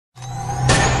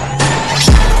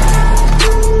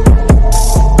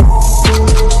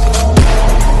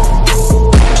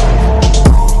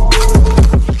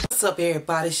up,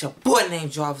 everybody? It's your boy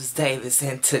named Jarvis Davis,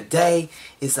 and today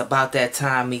is about that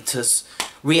time me to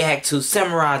react to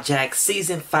Samurai Jack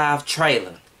Season 5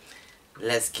 trailer.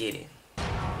 Let's get it.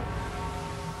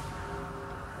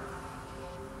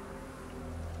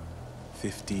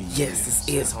 Yes, this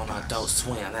is on Adult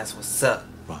Swim. That's what's up.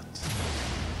 But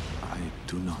I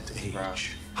do not age. Bro.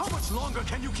 How much longer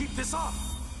can you keep this up?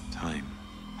 Time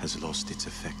has lost its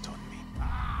effect on me.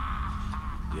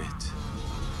 Yet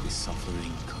the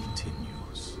suffering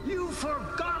continues. You've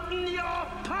forgotten your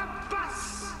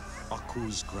purpose!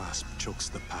 Aku's grasp chokes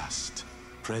the past,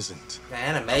 present. The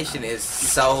animation is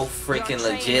so freaking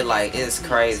legit, like it's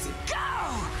crazy. Go!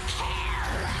 Hell!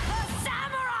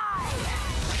 Samurai!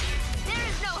 There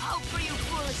is no hope for you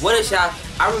foolish. What is y'all?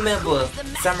 I remember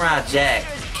Samurai Jack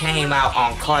came out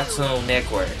on Cartoon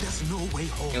Network. There's no way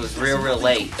home. It was real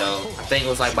late though. I think it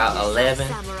was like about 11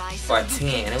 or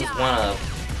 10. It was one of them.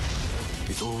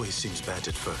 It always seems bad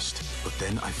at first, but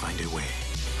then I find a way.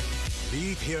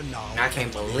 Leave here now. I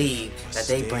can't believe that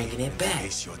they bringing it back.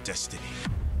 Face your destiny.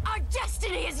 Our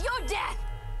destiny is your death!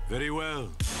 Very well.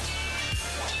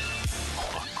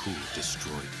 Aku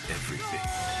destroyed everything.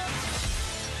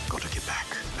 Gotta get back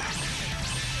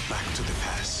to the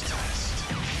past.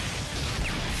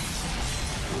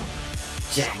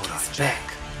 Jack is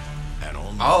back. And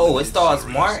all Oh, it starts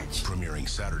series March. Premiering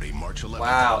Saturday, March 11th.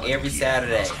 Wow, at every 11 p.m.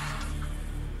 Saturday.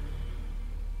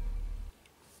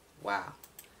 Wow.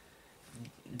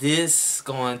 This is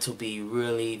going to be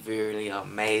really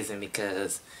amazing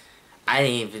because I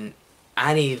didn't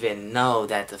even know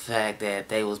that the fact that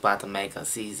they was about to make a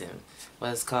season,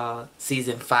 what's it called?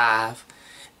 Season 5.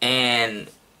 And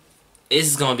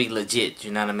it's gonna be legit,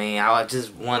 you know what I mean? I was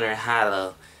just wondering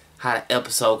how the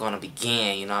episode gonna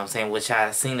begin, you know what I'm saying? Which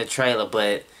I seen the trailer,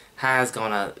 but how it's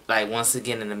gonna, like, once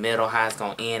again in the middle, how it's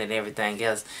gonna end and everything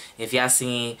else. If y'all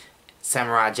seen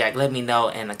Samurai Jack, let me know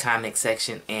in the comment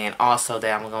section, and also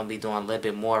that I'm gonna be doing a little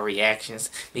bit more reactions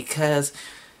because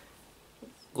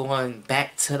going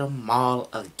back to the mall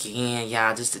again,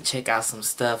 y'all, just to check out some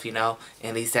stuff, you know.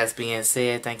 At least that's being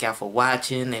said, thank y'all for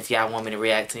watching. If y'all want me to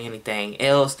react to anything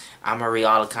else, I'm gonna read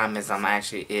all the comments. I'm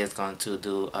actually going to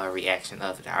do a reaction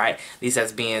of it. Alright, at least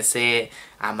that's being said,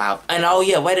 I'm out. And oh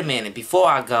yeah, wait a minute, before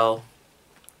I go,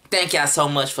 thank y'all so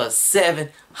much for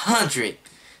 700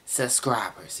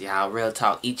 subscribers, y'all. Real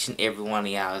talk, each and every one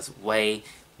of y'all is way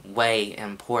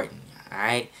important.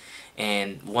 Alright,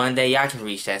 and one day y'all can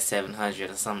reach that 700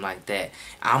 or something like that.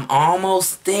 I'm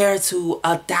almost there to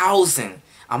 1,000.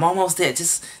 I'm almost there,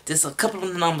 just a couple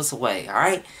of numbers away.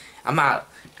 Alright, I'm out.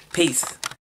 Peace.